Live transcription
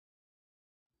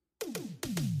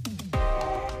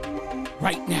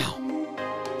right now.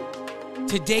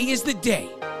 Today is the day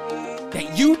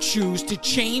that you choose to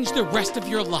change the rest of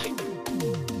your life.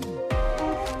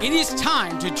 It is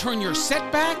time to turn your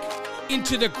setback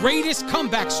into the greatest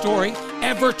comeback story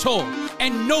ever told,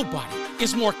 and nobody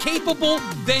is more capable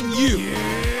than you.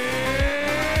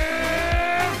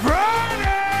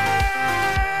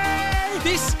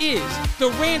 This is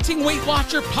the Ranting Weight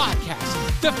Watcher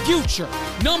podcast, the future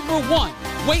 #1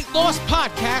 weight loss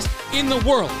podcast in the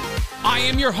world. I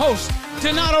am your host,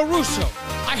 Donato Russo.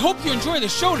 I hope you enjoy the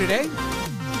show today.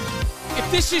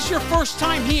 If this is your first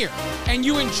time here and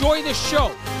you enjoy the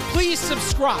show, please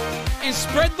subscribe and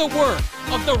spread the word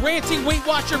of the Ranting Weight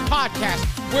Watcher podcast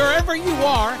wherever you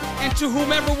are and to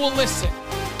whomever will listen.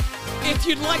 If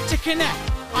you'd like to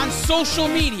connect on social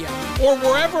media or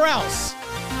wherever else,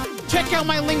 check out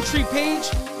my Linktree page,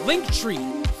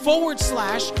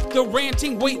 Linktree/the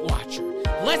Ranting Weight Watcher.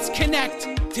 Let's connect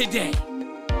today.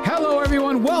 Hello,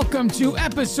 everyone. Welcome to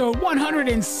episode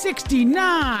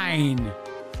 169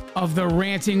 of the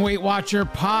Ranting Weight Watcher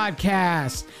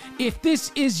podcast. If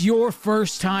this is your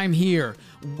first time here,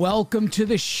 welcome to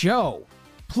the show.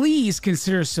 Please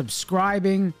consider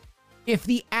subscribing. If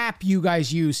the app you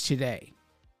guys use today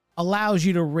allows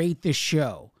you to rate the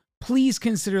show, please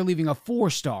consider leaving a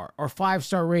 4-star or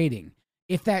 5-star rating.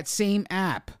 If that same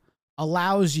app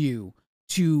allows you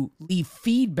to leave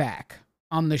feedback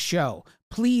on the show,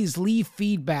 please leave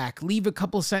feedback. Leave a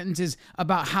couple sentences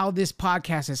about how this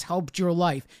podcast has helped your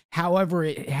life, however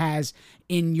it has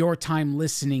in your time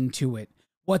listening to it.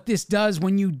 What this does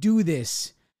when you do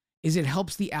this is it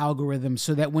helps the algorithm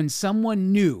so that when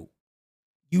someone new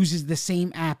uses the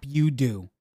same app you do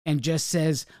and just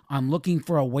says, I'm looking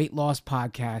for a weight loss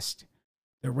podcast,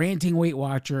 the Ranting Weight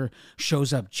Watcher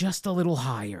shows up just a little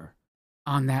higher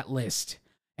on that list.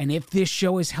 And if this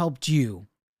show has helped you,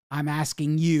 I'm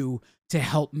asking you to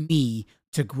help me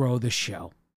to grow the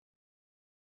show.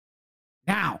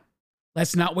 Now,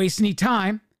 let's not waste any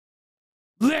time.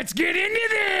 Let's get into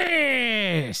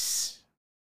this!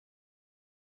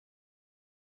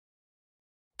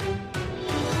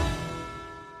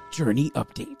 Journey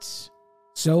updates.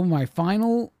 So my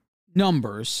final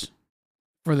numbers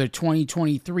for the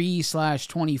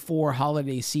 2023/24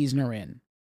 holiday season are in.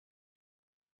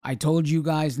 I told you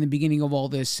guys in the beginning of all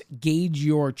this, gauge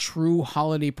your true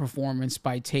holiday performance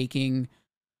by taking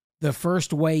the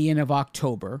first weigh-in of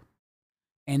October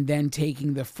and then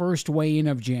taking the first weigh-in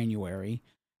of January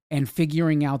and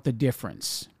figuring out the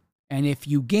difference. And if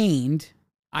you gained,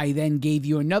 I then gave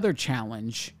you another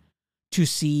challenge to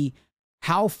see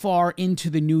how far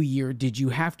into the new year did you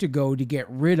have to go to get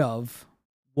rid of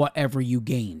whatever you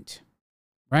gained,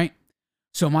 right?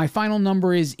 So my final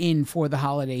number is in for the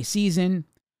holiday season.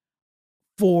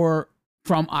 From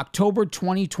October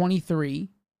 2023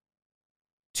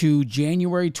 to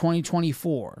January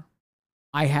 2024,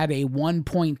 I had a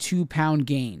 1.2 pound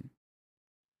gain.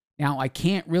 Now, I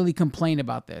can't really complain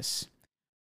about this.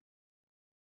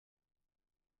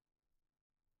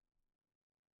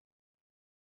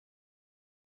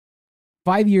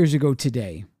 Five years ago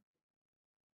today,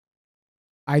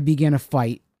 I began a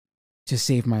fight to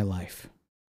save my life.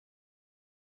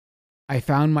 I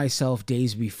found myself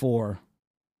days before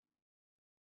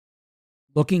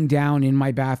looking down in my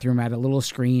bathroom at a little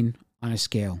screen on a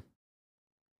scale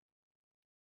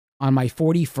on my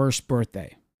 41st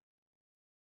birthday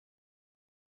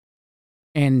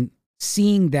and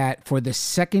seeing that for the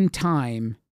second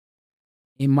time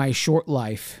in my short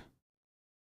life,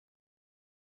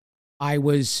 I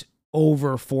was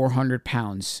over 400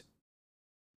 pounds.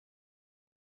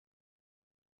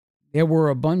 There were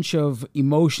a bunch of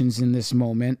emotions in this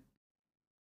moment.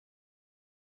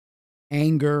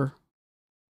 Anger,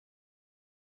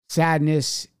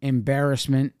 sadness,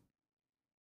 embarrassment.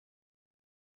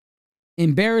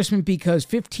 Embarrassment because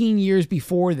 15 years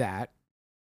before that,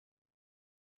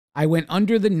 I went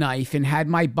under the knife and had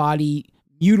my body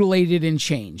mutilated and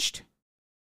changed.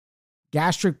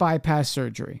 Gastric bypass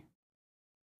surgery.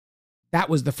 That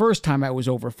was the first time I was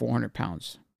over 400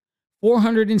 pounds.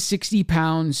 460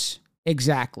 pounds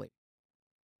exactly.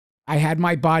 I had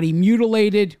my body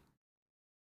mutilated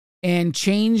and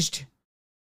changed,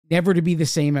 never to be the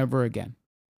same ever again.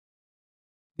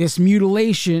 This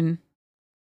mutilation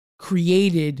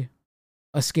created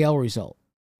a scale result.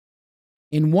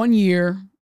 In 1 year,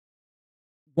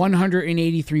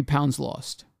 183 pounds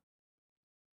lost.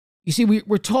 You see,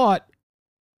 we're taught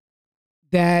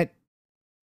that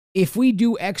if we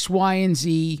do X, Y, and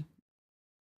Z,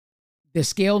 the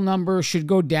scale number should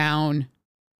go down,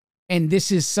 and this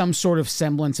is some sort of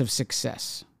semblance of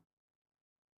success.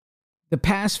 The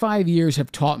past 5 years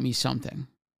have taught me something.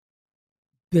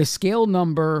 the scale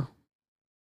number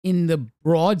in the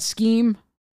broad scheme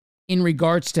in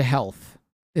regards to health,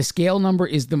 the scale number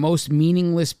is the most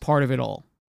meaningless part of it all.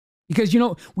 Because,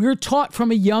 we're taught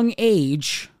from a young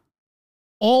age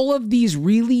all of these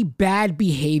really bad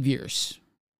behaviors.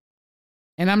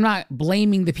 And I'm not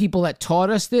blaming the people that taught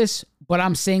us this, but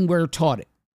I'm saying we're taught it.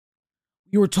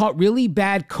 You were taught really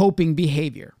bad coping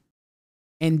behavior.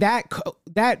 And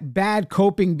that bad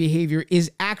coping behavior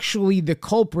is actually the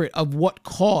culprit of what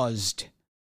caused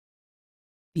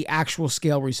the actual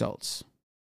scale results.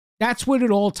 That's what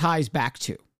it all ties back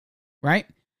to, right?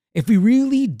 If we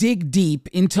really dig deep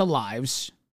into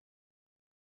lives,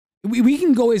 we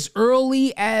can go as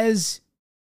early as,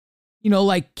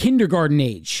 like kindergarten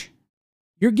age.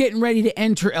 You're getting ready to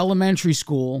enter elementary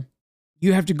school.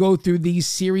 You have to go through these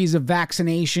series of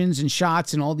vaccinations and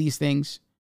shots and all these things.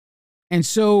 And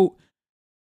so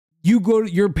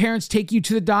your parents take you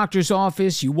to the doctor's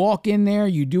office. You walk in there,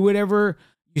 you do whatever.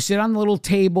 You sit on the little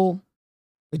table.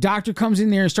 The doctor comes in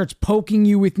there and starts poking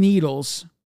you with needles.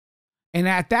 And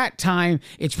at that time,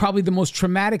 it's probably the most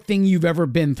traumatic thing you've ever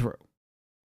been through.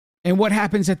 And what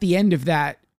happens at the end of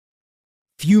that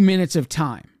few minutes of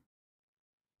time?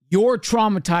 You're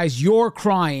traumatized, you're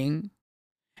crying.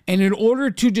 And in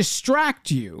order to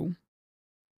distract you,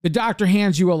 the doctor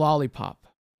hands you a lollipop.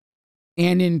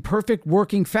 And in perfect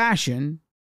working fashion,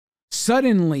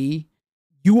 suddenly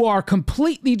you are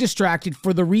completely distracted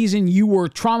for the reason you were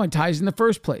traumatized in the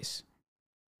first place.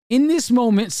 In this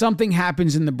moment, something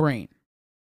happens in the brain.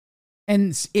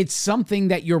 And it's something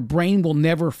that your brain will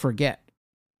never forget.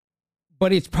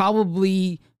 But it's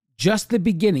probably just the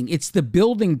beginning. It's the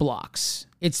building blocks.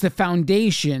 It's the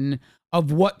foundation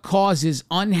of what causes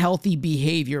unhealthy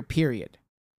behavior, period.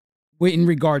 In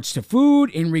regards to food,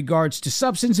 in regards to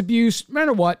substance abuse, no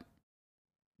matter what,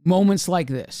 moments like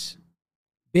this.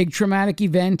 Big traumatic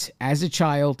event as a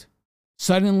child,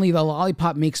 suddenly the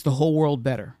lollipop makes the whole world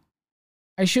better.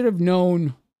 I should have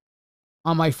known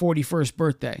on my 41st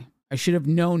birthday, I should have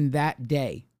known that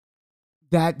day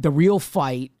that the real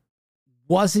fight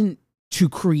wasn't to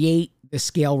create the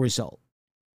scale result.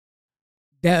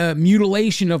 The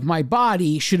mutilation of my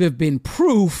body should have been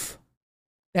proof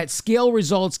that scale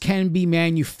results can be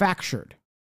manufactured.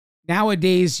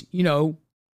 Nowadays, you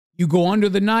go under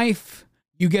the knife,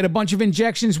 you get a bunch of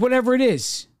injections, whatever it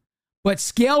is. But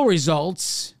scale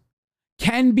results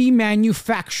can be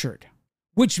manufactured,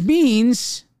 which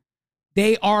means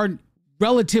they are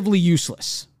relatively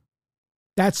useless.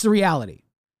 That's the reality.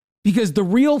 Because the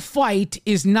real fight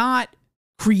is not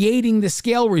creating the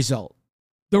scale result.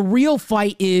 The real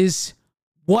fight is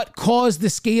what caused the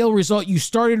scale result you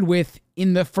started with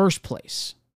in the first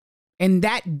place. And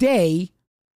that day,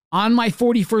 on my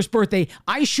 41st birthday,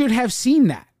 I should have seen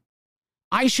that.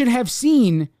 I should have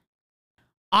seen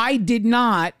I did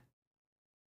not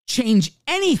change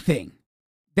anything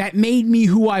that made me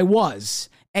who I was,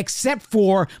 except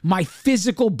for my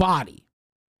physical body.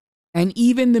 And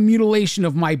even the mutilation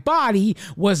of my body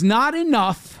was not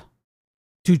enough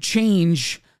to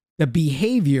change the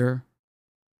behavior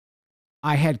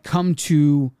I had come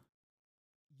to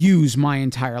use my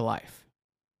entire life.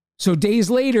 So days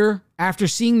later, after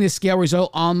seeing this scale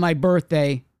result on my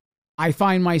birthday, I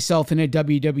find myself in a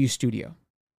WW studio.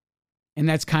 And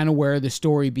that's kind of where the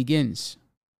story begins.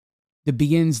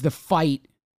 Begins the fight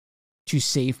to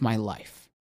save my life.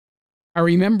 I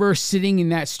remember sitting in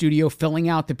that studio, filling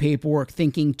out the paperwork,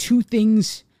 thinking two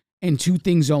things and two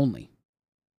things only.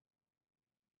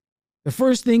 The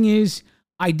first thing is,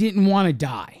 I didn't want to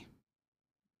die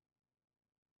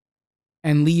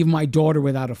and leave my daughter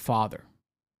without a father.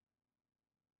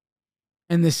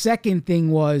 And the second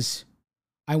thing was,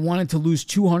 I wanted to lose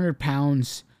 200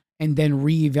 pounds and then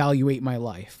reevaluate my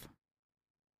life.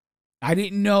 I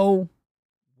didn't know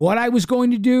what I was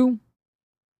going to do.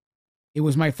 It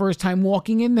was my first time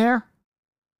walking in there.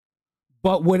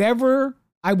 But whatever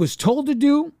I was told to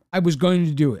do, I was going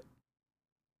to do it.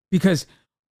 Because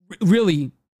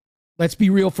really, let's be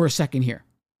real for a second here.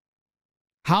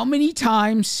 How many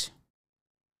times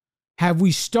have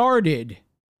we started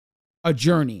a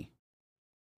journey?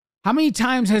 How many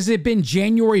times has it been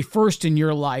January 1st in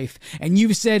your life and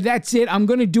you've said, that's it, I'm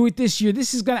going to do it this year.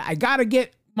 I got to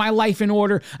get my life in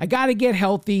order. I got to get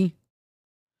healthy.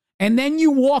 And then you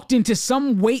walked into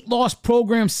some weight loss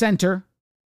program center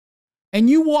and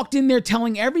you walked in there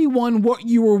telling everyone what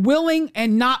you were willing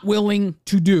and not willing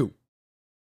to do.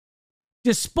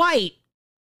 Despite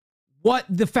what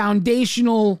the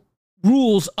foundational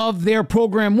rules of their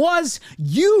program was,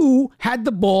 you had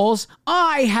the balls,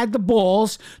 I had the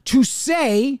balls to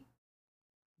say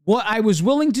what I was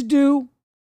willing to do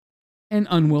and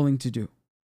unwilling to do.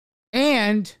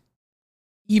 And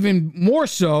even more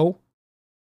so,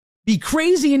 be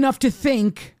crazy enough to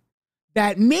think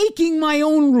that making my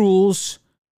own rules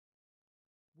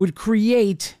would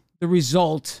create the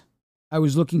result I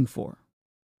was looking for.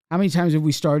 How many times have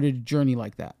we started a journey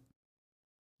like that,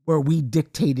 where we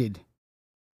dictated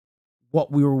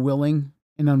what we were willing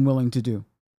and unwilling to do?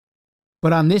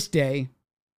 But on this day,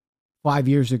 5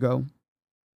 years ago,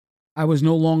 I was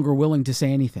no longer willing to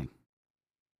say anything.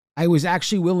 I was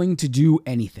actually willing to do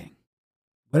anything.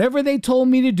 Whatever they told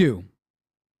me to do,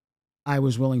 I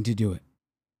was willing to do it.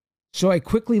 So I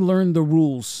quickly learned the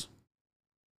rules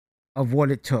of what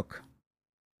it took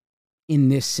in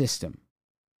this system.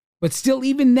 But still,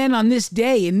 even then, on this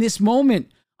day, in this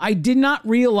moment, I did not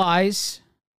realize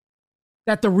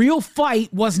that the real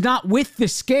fight was not with the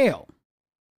scale.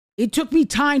 It took me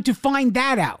time to find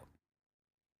that out.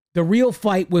 The real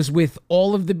fight was with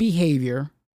all of the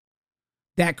behavior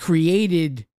that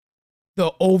created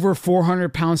the over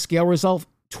 400-pound scale result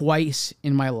twice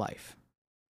in my life.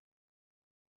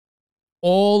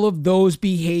 All of those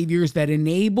behaviors that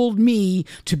enabled me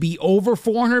to be over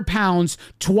 400 pounds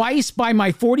twice by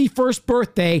my 41st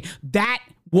birthday, that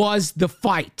was the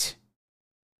fight.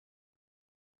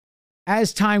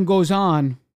 As time goes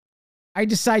on, I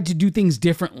decide to do things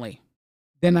differently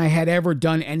than I had ever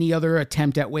done any other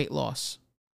attempt at weight loss.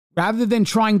 Rather than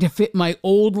trying to fit my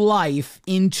old life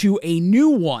into a new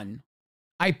one,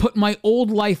 I put my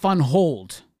old life on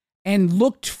hold and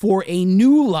looked for a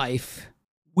new life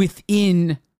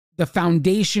within the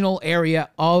foundational area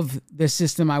of the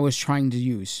system I was trying to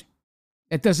use.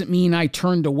 That doesn't mean I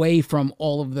turned away from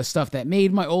all of the stuff that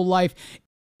made my old life.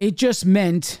 It just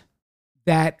meant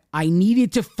that I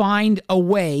needed to find a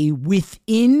way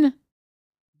within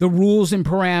the rules and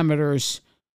parameters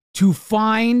to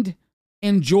find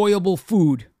enjoyable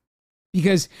food.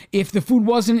 Because if the food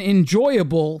wasn't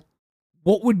enjoyable,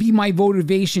 what would be my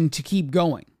motivation to keep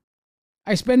going?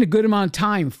 I spent a good amount of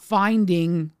time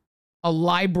finding a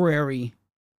library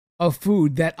of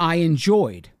food that I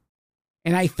enjoyed.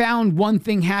 And I found one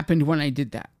thing happened when I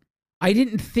did that. I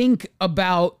didn't think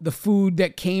about the food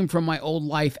that came from my old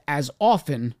life as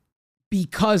often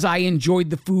because I enjoyed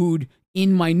the food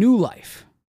in my new life.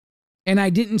 And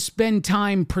I didn't spend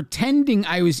time pretending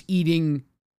I was eating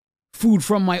food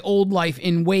from my old life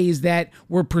in ways that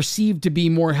were perceived to be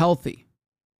more healthy.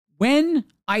 When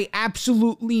I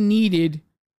absolutely needed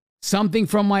something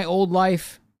from my old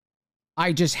life,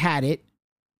 I just had it,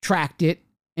 tracked it,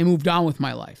 and moved on with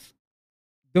my life.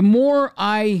 The more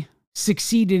I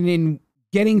succeeded in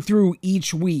getting through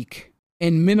each week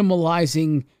and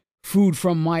minimalizing food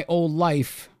from my old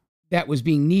life that was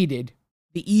being needed,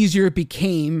 the easier it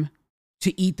became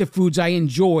to eat the foods I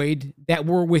enjoyed that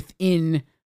were within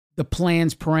the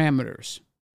plan's parameters.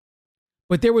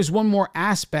 But there was one more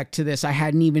aspect to this I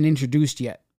hadn't even introduced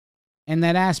yet, and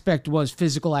that aspect was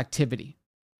physical activity.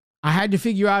 I had to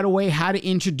figure out a way how to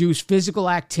introduce physical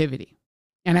activity,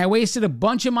 and I wasted a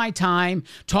bunch of my time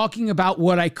talking about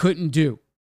what I couldn't do.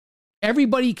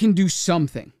 Everybody can do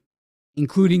something,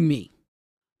 including me.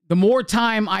 The more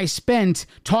time I spent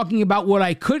talking about what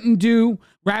I couldn't do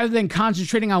rather than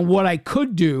concentrating on what I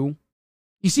could do,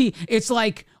 you see, it's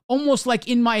like almost like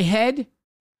in my head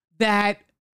that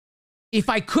if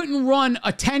I couldn't run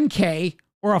a 10K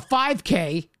or a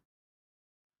 5K,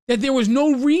 that there was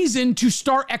no reason to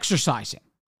start exercising.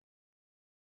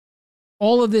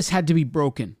 All of this had to be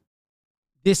broken.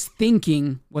 This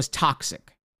thinking was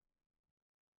toxic.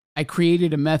 I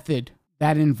created a method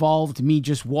that involved me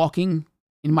just walking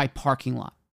in my parking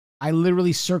lot. I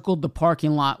literally circled the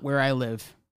parking lot where I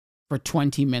live for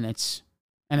 20 minutes,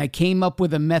 and I came up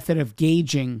with a method of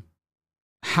gauging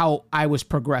how I was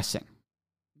progressing.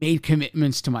 Made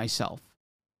commitments to myself.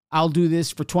 I'll do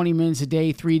this for 20 minutes a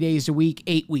day, 3 days a week,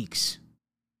 8 weeks,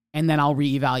 and then I'll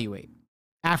reevaluate.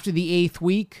 After the 8th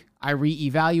week, I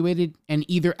reevaluated and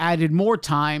either added more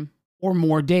time or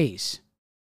more days.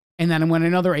 And then I went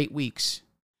another 8 weeks.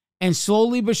 And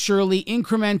slowly but surely,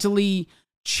 incrementally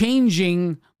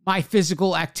changing my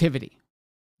physical activity.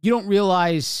 You don't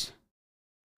realize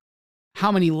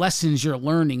how many lessons you're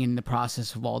learning in the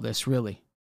process of all this, really.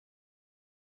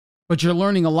 But you're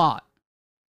learning a lot.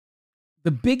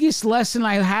 The biggest lesson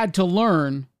I had to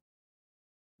learn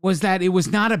was that it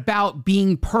was not about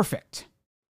being perfect.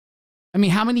 I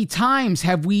mean, how many times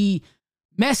have we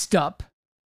messed up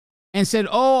and said,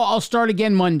 oh, I'll start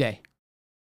again Monday?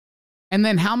 And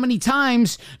then how many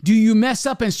times do you mess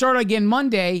up and start again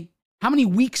Monday? How many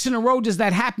weeks in a row does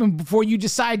that happen before you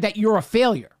decide that you're a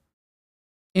failure?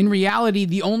 In reality,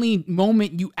 the only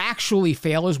moment you actually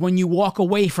fail is when you walk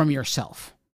away from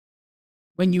yourself.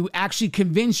 when you actually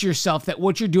convince yourself that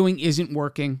what you're doing isn't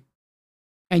working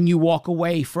and you walk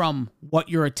away from what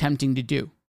you're attempting to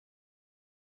do.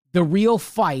 The real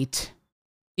fight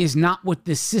is not with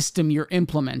the system you're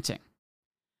implementing.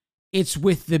 It's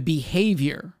with the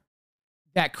behavior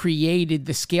that created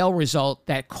the scale result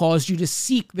that caused you to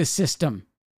seek the system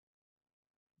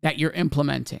that you're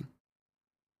implementing.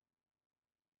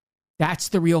 That's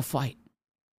the real fight.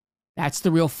 That's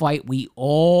the real fight we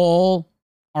all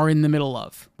are in the middle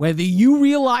of. Whether you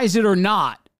realize it or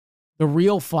not, the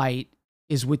real fight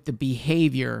is with the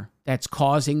behavior that's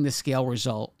causing the scale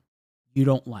result you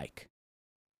don't like.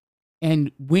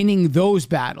 And winning those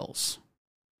battles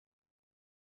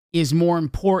is more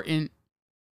important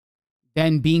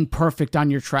than being perfect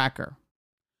on your tracker.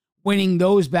 Winning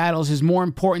those battles is more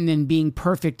important than being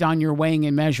perfect on your weighing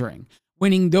and measuring.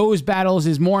 Winning those battles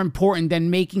is more important than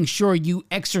making sure you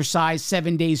exercise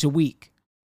 7 days a week.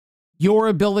 Your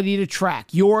ability to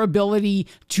track, your ability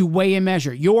to weigh and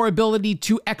measure, your ability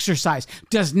to exercise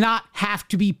does not have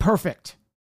to be perfect.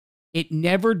 It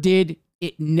never did,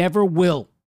 it never will,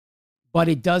 but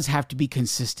it does have to be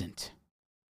consistent.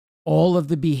 All of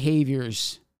the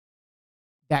behaviors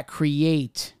that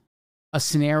create a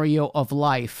scenario of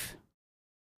life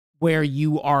where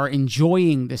you are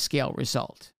enjoying the scale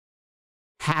result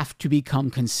have to become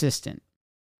consistent.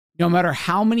 No matter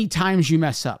how many times you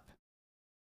mess up.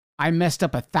 I messed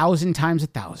up 1,000 times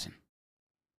 1,000.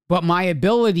 But my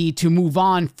ability to move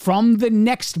on from the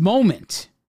next moment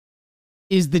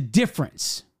is the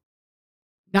difference.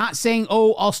 Not saying,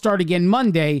 oh, I'll start again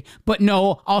Monday, but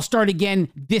no, I'll start again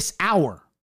this hour.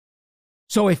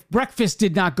 So if breakfast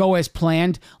did not go as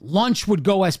planned, lunch would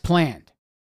go as planned.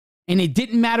 And it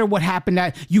didn't matter what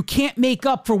happened. You can't make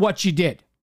up for what you did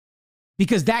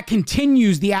because that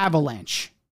continues the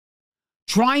avalanche.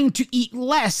 Trying to eat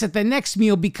less at the next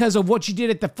meal because of what you did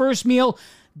at the first meal,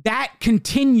 that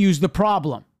continues the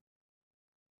problem.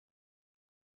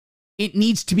 It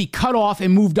needs to be cut off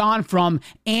and moved on from,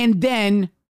 and then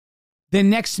the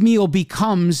next meal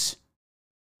becomes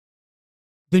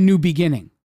the new beginning.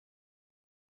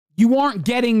 You aren't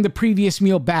getting the previous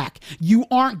meal back. You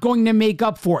aren't going to make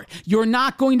up for it. You're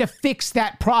not going to fix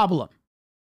that problem.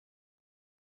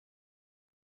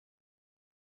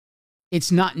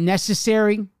 It's not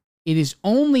necessary. It is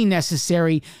only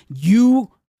necessary you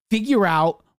figure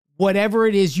out whatever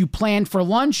it is you planned for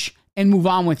lunch and move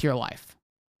on with your life.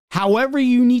 However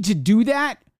you need to do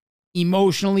that,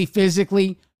 emotionally,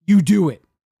 physically, you do it.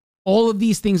 All of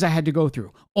these things I had to go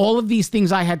through. All of these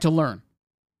things I had to learn.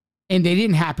 And they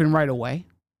didn't happen right away.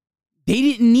 They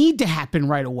didn't need to happen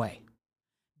right away.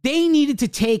 They needed to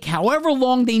take however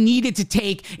long they needed to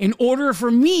take in order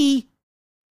for me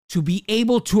to be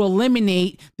able to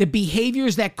eliminate the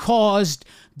behaviors that caused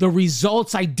the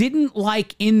results I didn't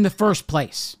like in the first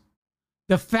place.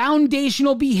 The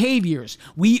foundational behaviors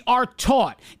we are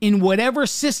taught in whatever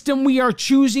system we are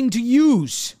choosing to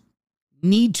use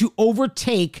need to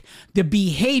overtake the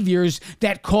behaviors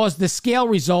that cause the scale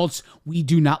results we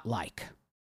do not like.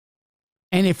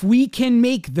 And if we can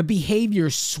make the behavior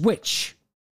switch,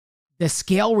 the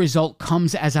scale result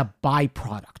comes as a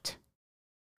byproduct.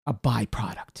 A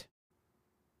byproduct.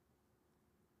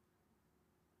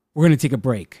 We're going to take a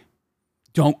break.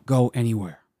 Don't go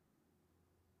anywhere.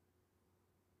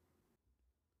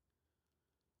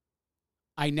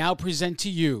 I now present to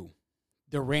you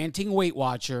the Ranting Weight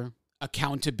Watcher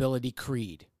Accountability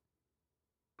Creed.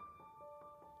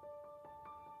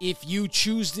 If you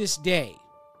choose this day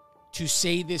to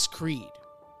say this creed,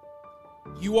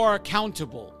 you are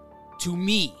accountable to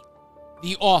me,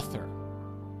 the author.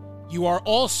 You are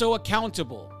also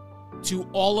accountable to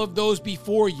all of those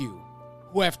before you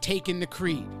who have taken the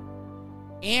creed,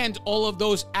 and all of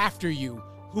those after you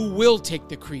who will take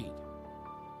the creed.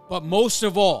 But most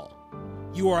of all,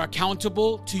 you are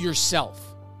accountable to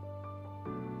yourself.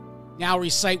 Now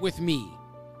recite with me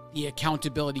the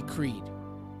Accountability Creed.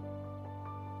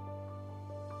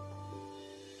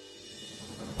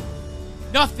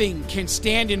 Nothing can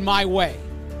stand in my way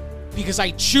because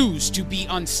I choose to be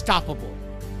unstoppable.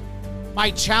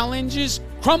 My challenges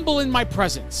crumble in my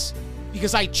presence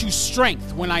because I choose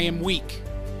strength when I am weak.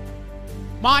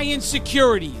 My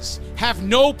insecurities have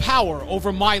no power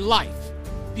over my life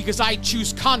because I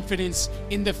choose confidence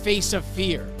in the face of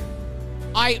fear.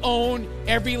 I own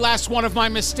every last one of my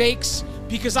mistakes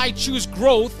because I choose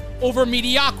growth over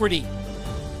mediocrity.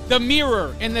 The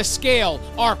mirror and the scale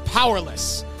are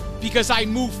powerless because I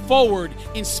move forward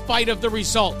in spite of the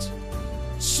result.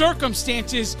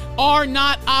 Circumstances are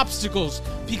not obstacles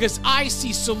because I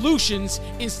see solutions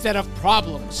instead of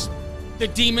problems. The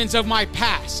demons of my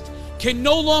past can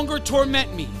no longer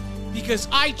torment me because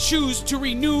I choose to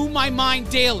renew my mind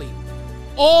daily.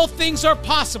 All things are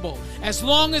possible as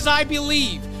long as I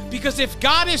believe, because if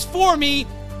God is for me,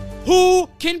 who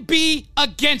can be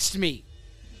against me?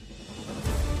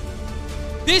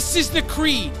 This is the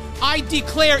creed I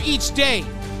declare each day.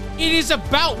 It is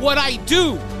about what I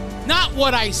do, not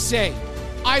what I say.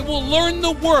 I will learn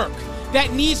the work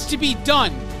that needs to be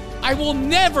done. I will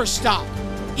never stop,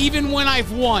 even when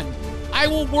I've won. I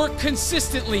will work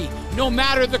consistently, no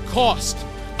matter the cost.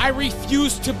 I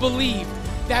refuse to believe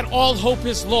that all hope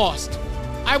is lost.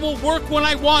 I will work when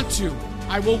I want to.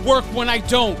 I will work when I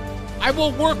don't. I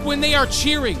will work when they are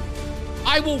cheering.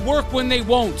 I will work when they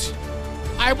won't.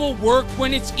 I will work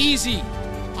when it's easy.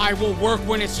 I will work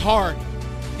when it's hard.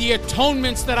 The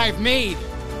atonements that I've made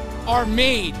are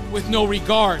made with no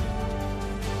regard.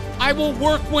 I will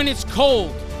work when it's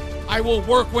cold. I will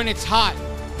work when it's hot,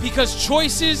 because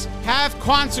choices have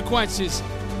consequences,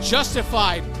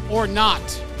 justified or not.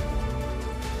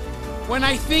 When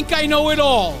I think I know it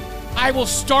all, I will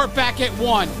start back at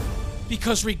one,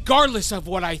 because regardless of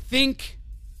what I think,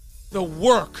 the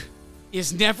work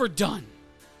is never done.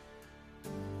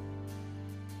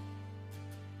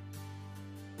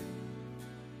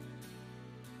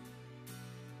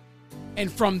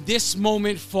 And from this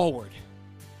moment forward,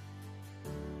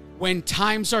 when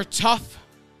times are tough,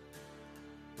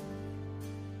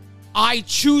 I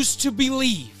choose to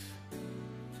believe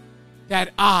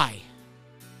that I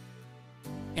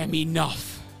am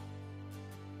enough.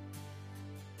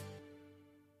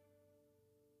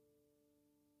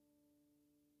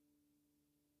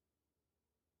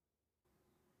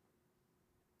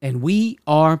 And we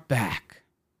are back.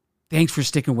 Thanks for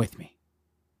sticking with me.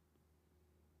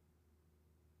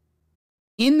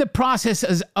 In the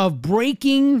process of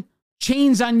breaking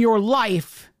chains on your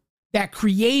life that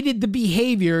created the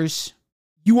behaviors,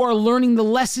 you are learning the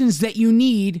lessons that you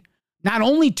need, not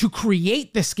only to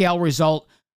create the scale result,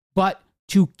 but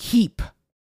to keep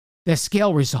the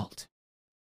scale result.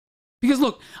 Because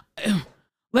look,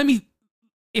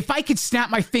 if I could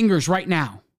snap my fingers right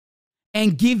now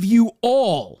and give you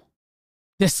all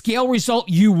the scale result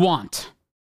you want,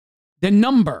 the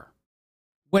number,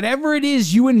 whatever it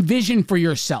is you envision for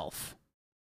yourself,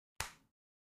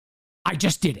 I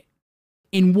just did it.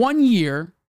 In 1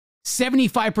 year,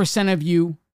 75% of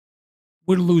you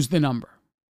would lose the number.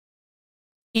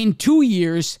 In 2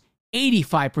 years,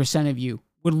 85% of you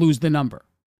would lose the number.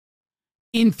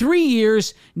 In 3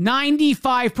 years,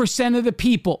 95% of the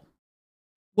people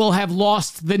will have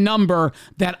lost the number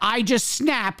that I just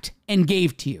snapped and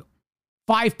gave to you.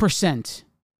 5%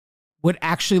 would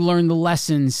actually learn the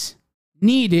lessons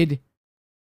needed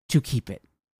to keep it.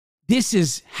 This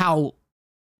is how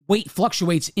weight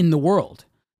fluctuates in the world.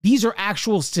 These are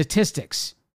actual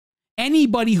statistics.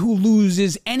 Anybody who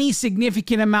loses any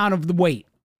significant amount of the weight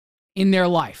in their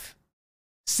life,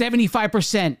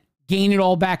 75% gain it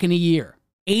all back in a year.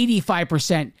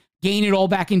 85% gain it all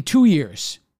back in 2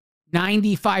 years.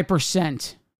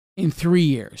 95% in 3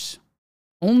 years.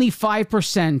 Only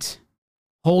 5%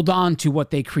 hold on to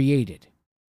what they created.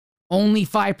 Only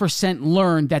 5%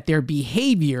 learn that their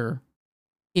behavior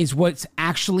is what's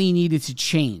actually needed to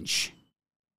change.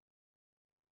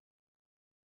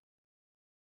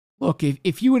 Look,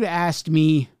 if you would have asked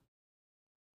me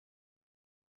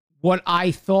what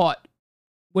I thought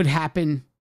would happen,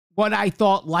 what I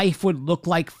thought life would look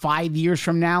like 5 years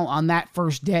from now on that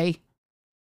first day,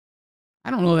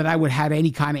 I don't know that I would have had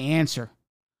any kind of answer.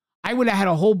 I would have had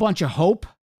a whole bunch of hope,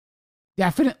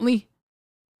 definitely.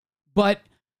 But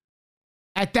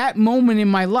at that moment in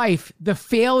my life, the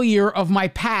failure of my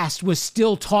past was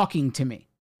still talking to me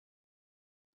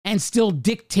and still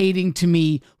dictating to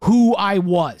me who I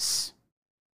was.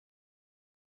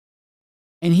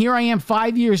 And here I am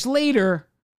 5 years later,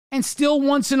 and still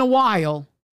once in a while,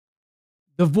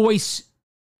 the voice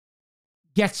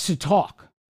gets to talk.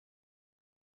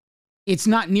 It's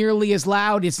not nearly as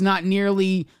loud. It's not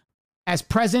nearly as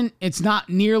present. It's not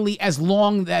nearly as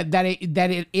long that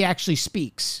it actually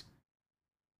speaks.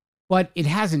 But it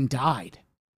hasn't died.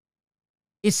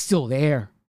 It's still there.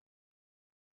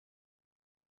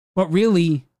 But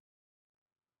really,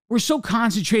 we're so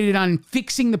concentrated on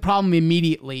fixing the problem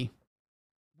immediately.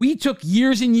 We took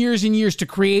years and years and years to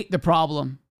create the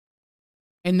problem,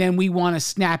 and then we want to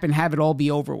snap and have it all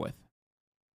be over with.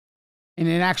 And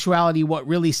in actuality, what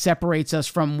really separates us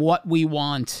from what we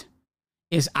want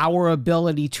is our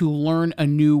ability to learn a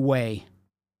new way.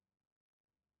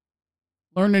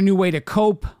 Learn a new way to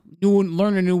cope,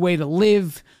 learn a new way to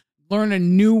live, learn a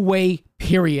new way,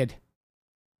 period.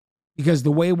 Because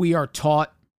the way we are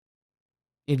taught,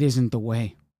 it isn't the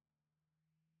way.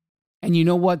 And you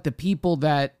know what? The people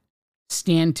that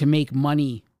stand to make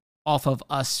money off of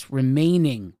us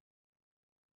remaining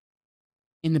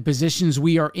in the positions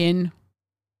we are in,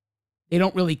 they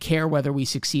don't really care whether we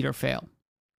succeed or fail.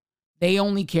 They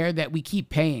only care that we keep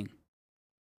paying.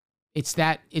 It's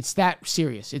that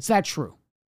serious. It's that true.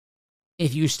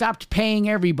 If you stopped paying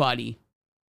everybody,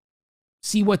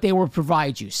 see what they would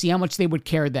provide you. See how much they would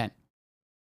care then.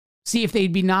 See if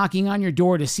they'd be knocking on your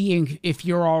door to see if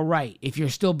you're all right, if you're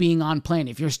still being on plan,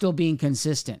 if you're still being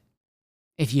consistent,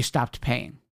 if you stopped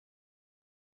paying.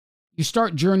 You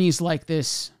start journeys like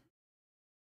this,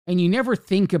 and you never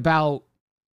think about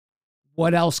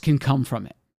what else can come from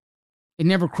it. It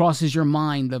never crosses your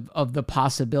mind of the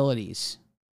possibilities.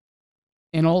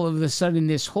 And all of a sudden,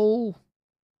 this whole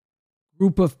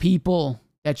group of people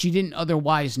that you didn't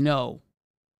otherwise know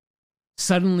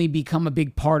suddenly become a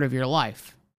big part of your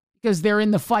life because they're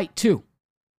in the fight too.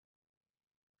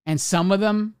 And some of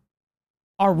them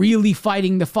are really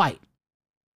fighting the fight.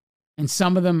 And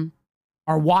some of them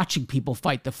are watching people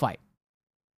fight the fight.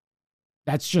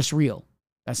 That's just real.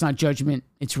 That's not judgment.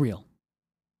 It's real.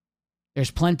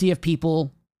 There's plenty of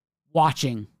people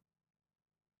watching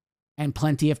and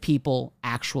plenty of people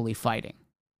actually fighting.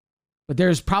 But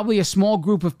there's probably a small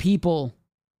group of people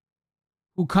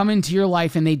who come into your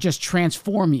life and they just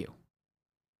transform you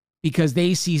because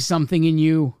they see something in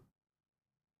you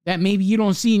that maybe you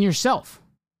don't see in yourself.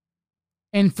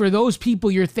 And for those people,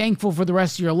 you're thankful for the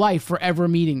rest of your life for ever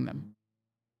meeting them.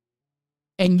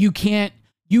 And you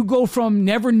go from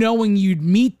never knowing you'd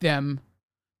meet them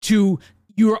to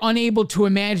you're unable to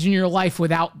imagine your life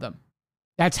without them.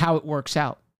 That's how it works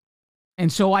out.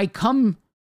 And so I come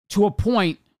to a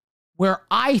point where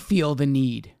I feel the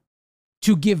need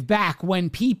to give back when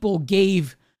people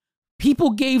gave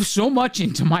so much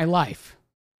into my life.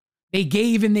 They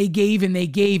gave and they gave and they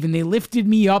gave and they lifted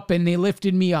me up and they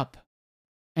lifted me up.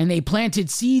 And they planted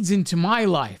seeds into my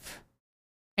life.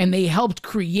 And they helped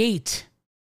create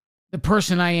the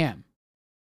person I am.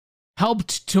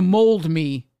 Helped to mold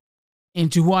me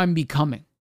into who I'm becoming.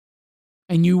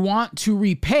 And you want to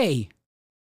repay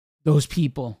those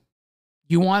people.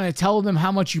 You want to tell them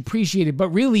how much you appreciate it. But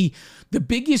really, the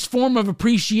biggest form of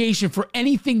appreciation for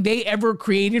anything they ever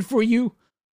created for you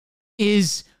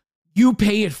is you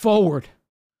pay it forward.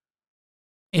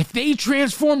 If they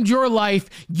transformed your life,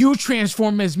 you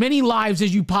transform as many lives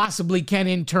as you possibly can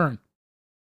in turn.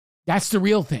 That's the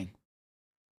real thing.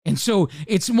 And so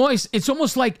it's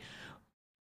almost like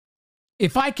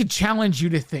if I could challenge you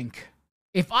to think,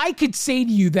 if I could say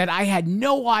to you that I had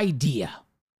no idea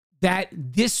that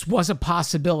this was a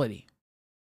possibility,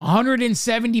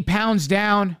 170 pounds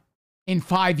down in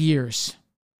 5 years,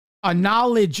 a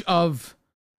knowledge of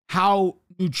how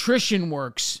nutrition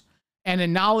works and a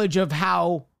knowledge of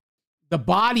how the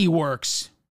body works,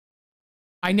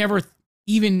 I never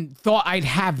even thought I'd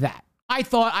have that. I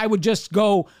thought I would just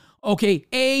go, okay,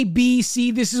 A, B,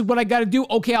 C, this is what I got to do.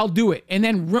 Okay, I'll do it. And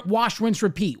then wash, rinse,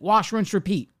 repeat, wash, rinse,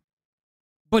 repeat.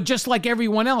 But just like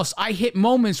everyone else, I hit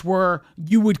moments where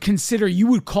you would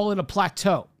call it a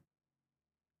plateau.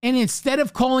 And instead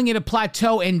of calling it a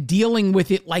plateau and dealing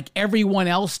with it like everyone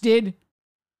else did,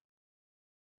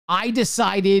 I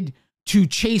decided to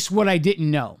chase what I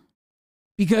didn't know.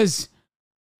 Because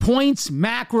points,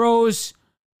 macros,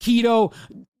 keto,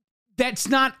 that's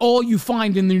not all you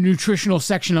find in the nutritional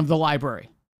section of the library.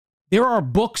 There are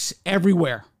books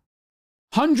everywhere.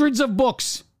 Hundreds of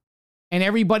books. And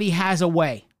everybody has a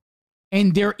way.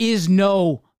 And there is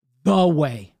no the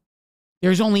way.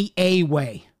 There's only a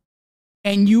way.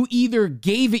 And you either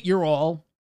gave it your all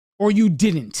or you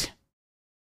didn't.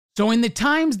 So in the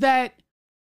times that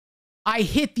I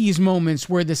hit these moments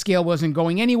where the scale wasn't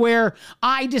going anywhere,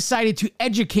 I decided to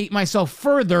educate myself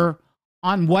further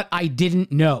on what I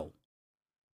didn't know.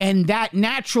 And that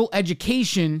natural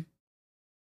education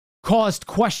caused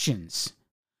questions.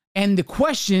 And the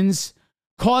questions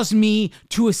caused me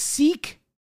to seek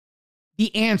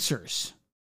the answers.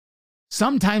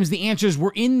 Sometimes the answers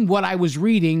were in what I was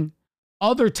reading.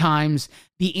 Other times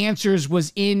the answers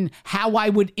was in how I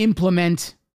would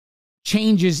implement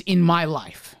changes in my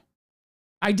life.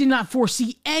 I did not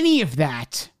foresee any of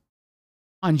that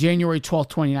on January 12th,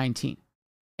 2019.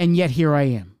 And yet here I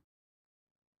am.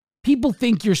 People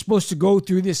think you're supposed to go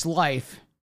through this life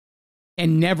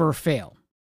and never fail.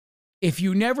 If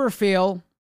you never fail,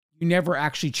 you never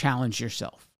actually challenge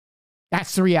yourself.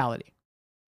 That's the reality.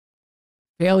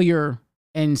 Failure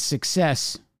and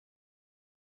success,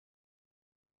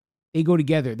 they go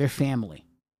together. They're family.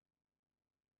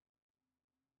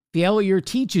 Failure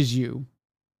teaches you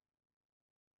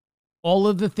all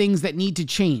of the things that need to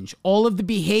change, all of the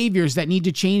behaviors that need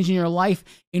to change in your life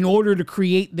in order to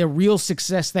create the real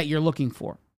success that you're looking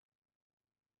for.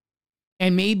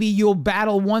 And maybe you'll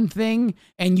battle one thing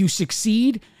and you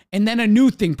succeed, and then a new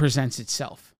thing presents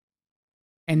itself.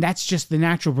 And that's just the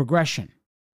natural progression.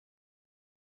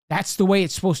 That's the way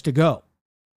it's supposed to go.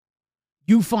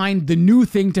 You find the new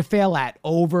thing to fail at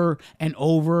over and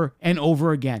over and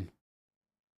over again.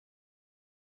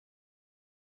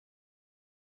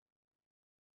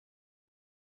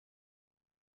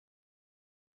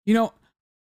 You know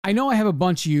I have a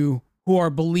bunch of you who are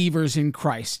believers in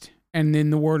Christ and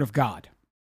in the Word of God.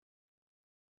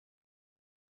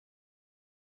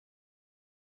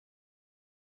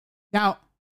 Now,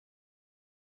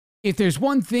 if there's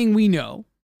one thing we know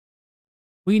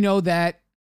that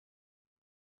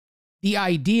the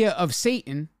idea of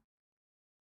Satan,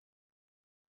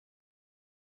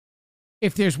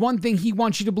 if there's one thing he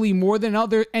wants you to believe more than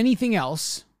anything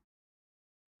else,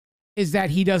 is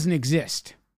that he doesn't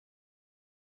exist.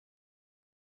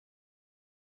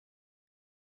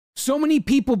 So many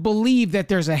people believe that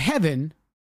there's a heaven,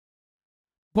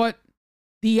 but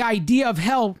the idea of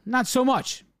hell, not so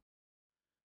much.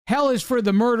 Hell is for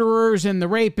the murderers and the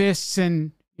rapists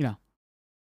and,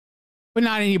 but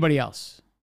not anybody else.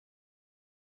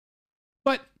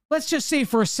 But let's just say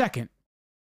for a second,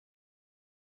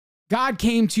 God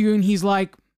came to you and he's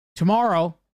like,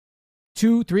 tomorrow,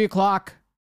 2, 3 o'clock,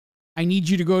 I need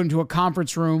you to go into a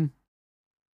conference room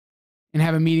and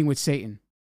have a meeting with Satan.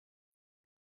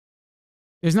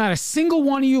 There's not a single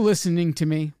one of you listening to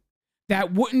me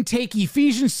that wouldn't take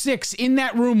Ephesians 6 in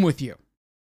that room with you.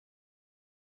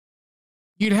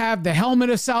 You'd have the helmet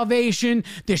of salvation,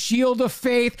 the shield of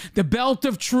faith, the belt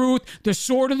of truth, the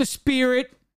sword of the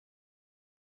Spirit,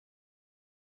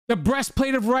 the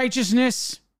breastplate of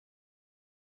righteousness.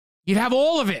 You'd have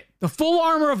all of it, the full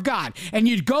armor of God, and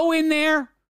you'd go in there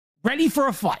ready for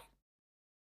a fight.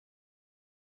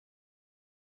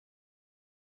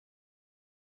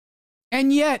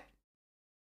 And yet,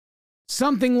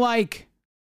 something like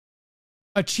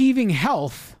achieving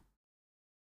health,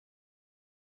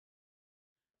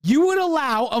 you would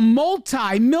allow a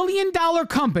multi-million-dollar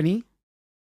company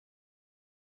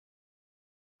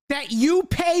that you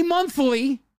pay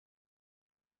monthly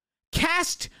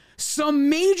cast some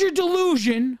major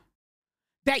delusion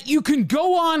that you can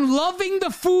go on loving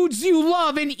the foods you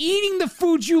love and eating the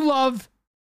foods you love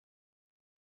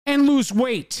and lose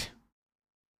weight.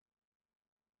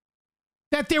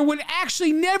 That there would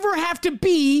actually never have to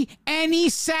be any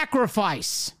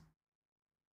sacrifice.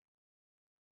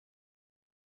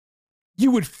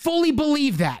 You would fully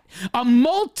believe that. A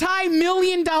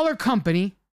multi-million-dollar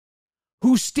company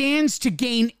who stands to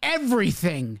gain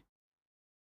everything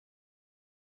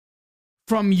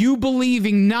from you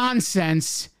believing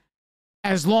nonsense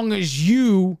as long as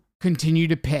you continue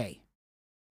to pay.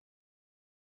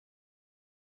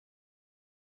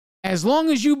 As long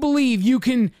as you believe you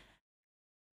can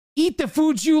eat the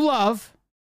foods you love,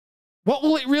 what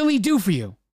will it really do for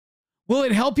you? Will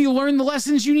it help you learn the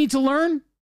lessons you need to learn?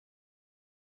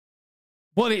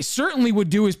 What it certainly would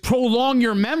do is prolong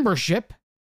your membership.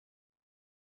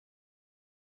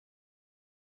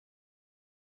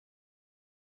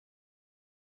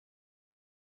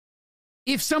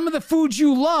 If some of the foods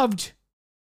you loved,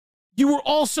 you were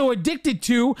also addicted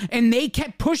to, and they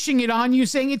kept pushing it on you,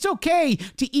 saying it's okay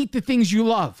to eat the things you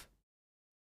love,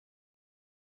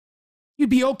 you'd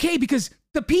be okay because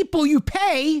the people you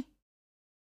pay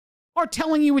are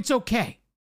telling you it's okay.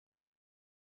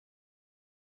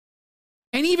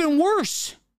 And even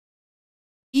worse,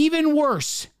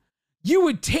 you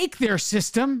would take their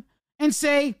system and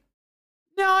say,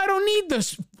 no, I don't need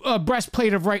this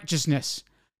breastplate of righteousness.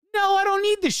 No, I don't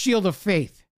need the shield of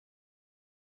faith.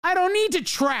 I don't need to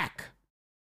track.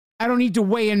 I don't need to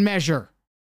weigh and measure.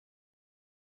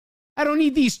 I don't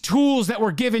need these tools that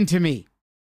were given to me.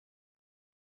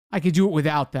 I could do it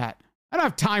without that. I don't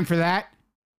have time for that.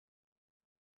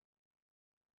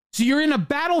 So you're in a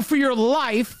battle for your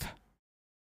life,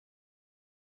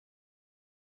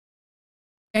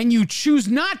 and you choose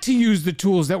not to use the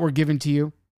tools that were given to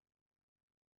you.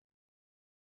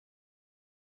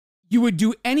 You would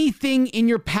do anything in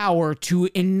your power to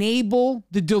enable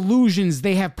the delusions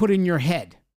they have put in your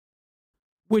head,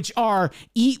 which are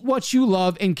eat what you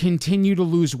love and continue to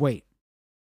lose weight.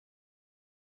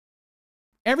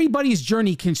 Everybody's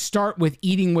journey can start with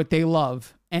eating what they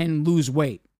love and lose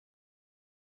weight.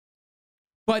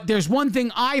 But there's one thing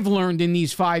I've learned in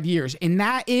these 5 years, and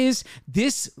that is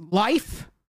this life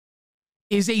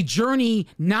is a journey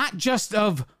not just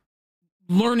of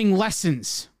learning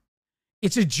lessons.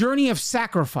 It's a journey of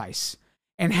sacrifice.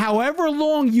 And however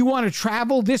long you want to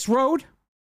travel this road,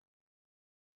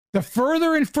 the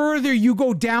further and further you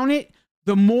go down it,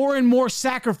 the more and more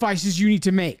sacrifices you need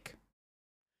to make.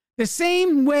 The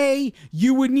same way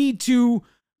you would need to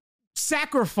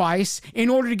sacrifice in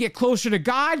order to get closer to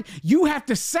God, you have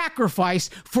to sacrifice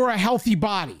for a healthy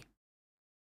body.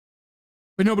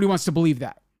 But nobody wants to believe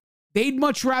that. They'd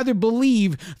much rather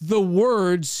believe the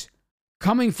words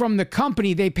coming from the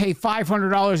company they pay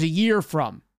 $500 a year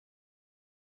from.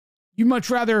 You'd much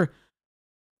rather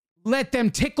let them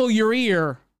tickle your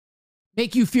ear,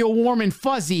 make you feel warm and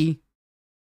fuzzy,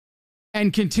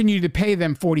 and continue to pay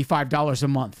them $45 a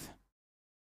month.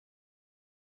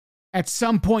 At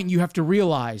some point, you have to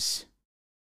realize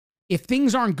if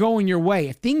things aren't going your way,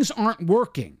 if things aren't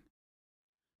working,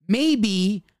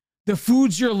 maybe the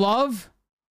foods you love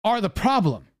are the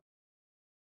problem.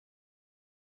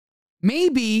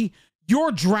 Maybe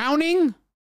you're drowning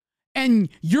and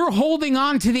you're holding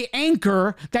on to the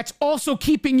anchor that's also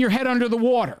keeping your head under the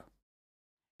water.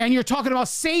 And you're talking about,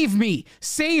 save me,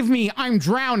 I'm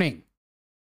drowning.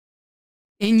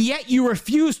 And yet you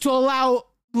refuse to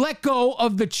let go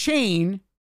of the chain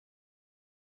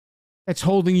that's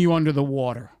holding you under the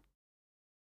water.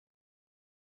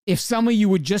 If some of you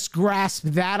would just grasp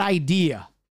that idea,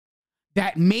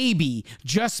 that maybe,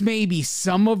 just maybe,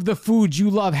 some of the foods you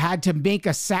love had to make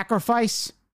a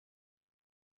sacrifice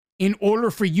in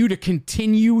order for you to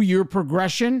continue your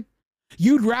progression,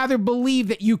 you'd rather believe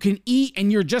that you can eat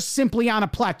and you're just simply on a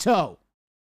plateau.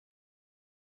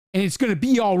 And it's going to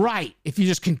be all right if you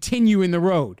just continue in the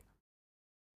road.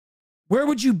 Where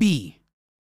would you be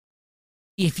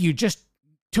if you just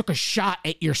took a shot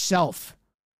at yourself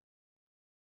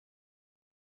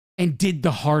and did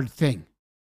the hard thing?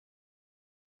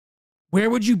 Where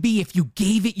would you be if you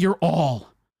gave it your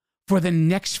all for the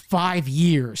next 5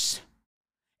 years?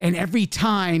 And every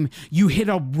time you hit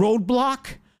a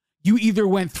roadblock, you either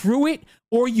went through it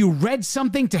or you read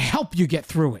something to help you get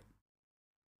through it.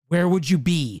 Where would you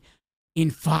be in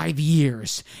 5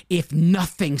 years if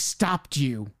nothing stopped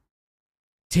you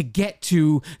to get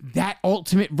to that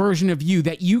ultimate version of you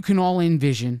that you can all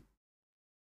envision?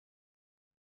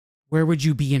 Where would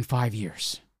you be in 5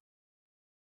 years?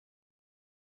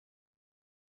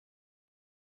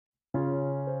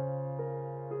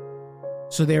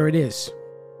 So there it is.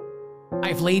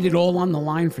 I've laid it all on the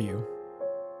line for you.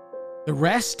 The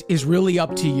rest is really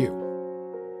up to you.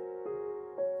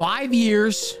 5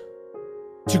 years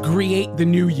to create the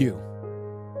new you.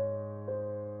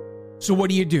 So what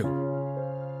do you do?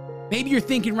 Maybe you're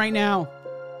thinking right now,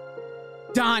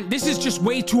 Don, this is just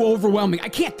way too overwhelming. I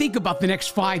can't think about the next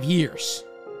 5 years.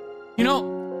 You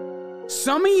know,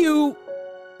 some of you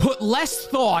put less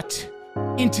thought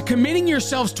into committing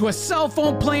yourselves to a cell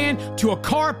phone plan, to a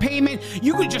car payment.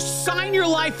 You could just sign your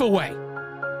life away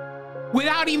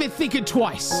without even thinking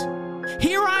twice.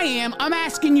 Here I am, I'm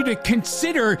asking you to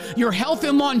consider your health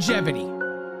and longevity.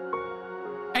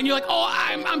 And you're like, oh,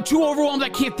 I'm too overwhelmed, I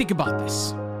can't think about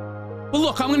this. But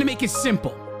look, I'm gonna make it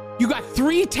simple. You got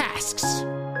 3 tasks: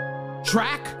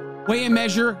 track, weigh and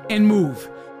measure, and move.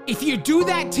 If you do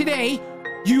that today,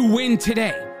 you win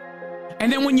today.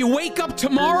 And then when you wake up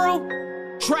tomorrow,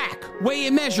 track, weigh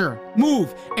and measure,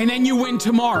 move, and then you win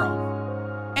tomorrow.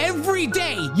 Every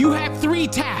day you have 3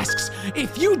 tasks.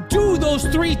 If you do those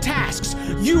 3 tasks,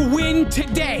 you win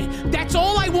today. That's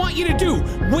all I want you to do.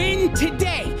 Win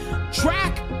today.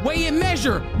 Track, weigh and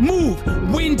measure, move,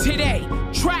 win today.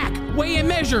 Track, weigh and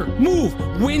measure, move,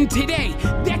 win today.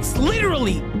 That's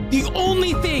literally the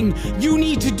only thing you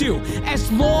need to do.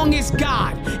 As long as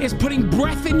God is putting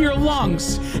breath in your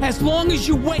lungs, as long as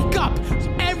you wake up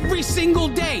every single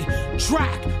day,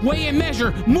 track, weigh and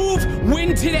measure, move,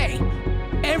 win today.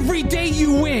 Every day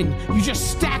you win, you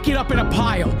just stack it up in a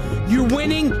pile. You're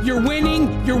winning,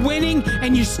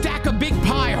 and you stack a big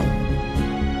pile.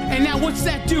 And now what's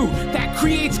that do? That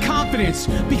creates confidence,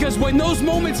 because when those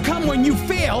moments come when you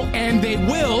fail, and they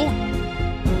will,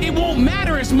 it won't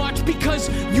matter as much because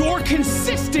you're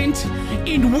consistent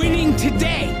in winning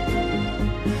today.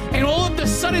 And all of a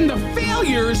sudden the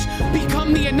failures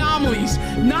become the anomalies,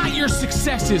 not your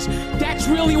successes. That's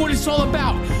really what it's all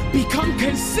about. Become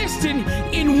consistent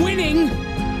in winning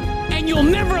and you'll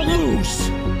never lose.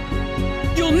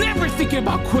 You'll never think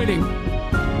about quitting.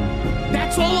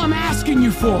 That's all I'm asking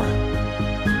you for.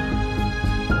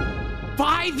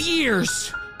 5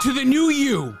 years to the new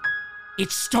you. It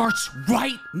starts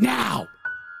right now.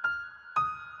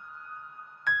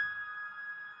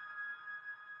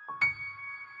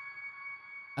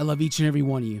 I love each and every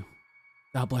one of you.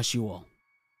 God bless you all.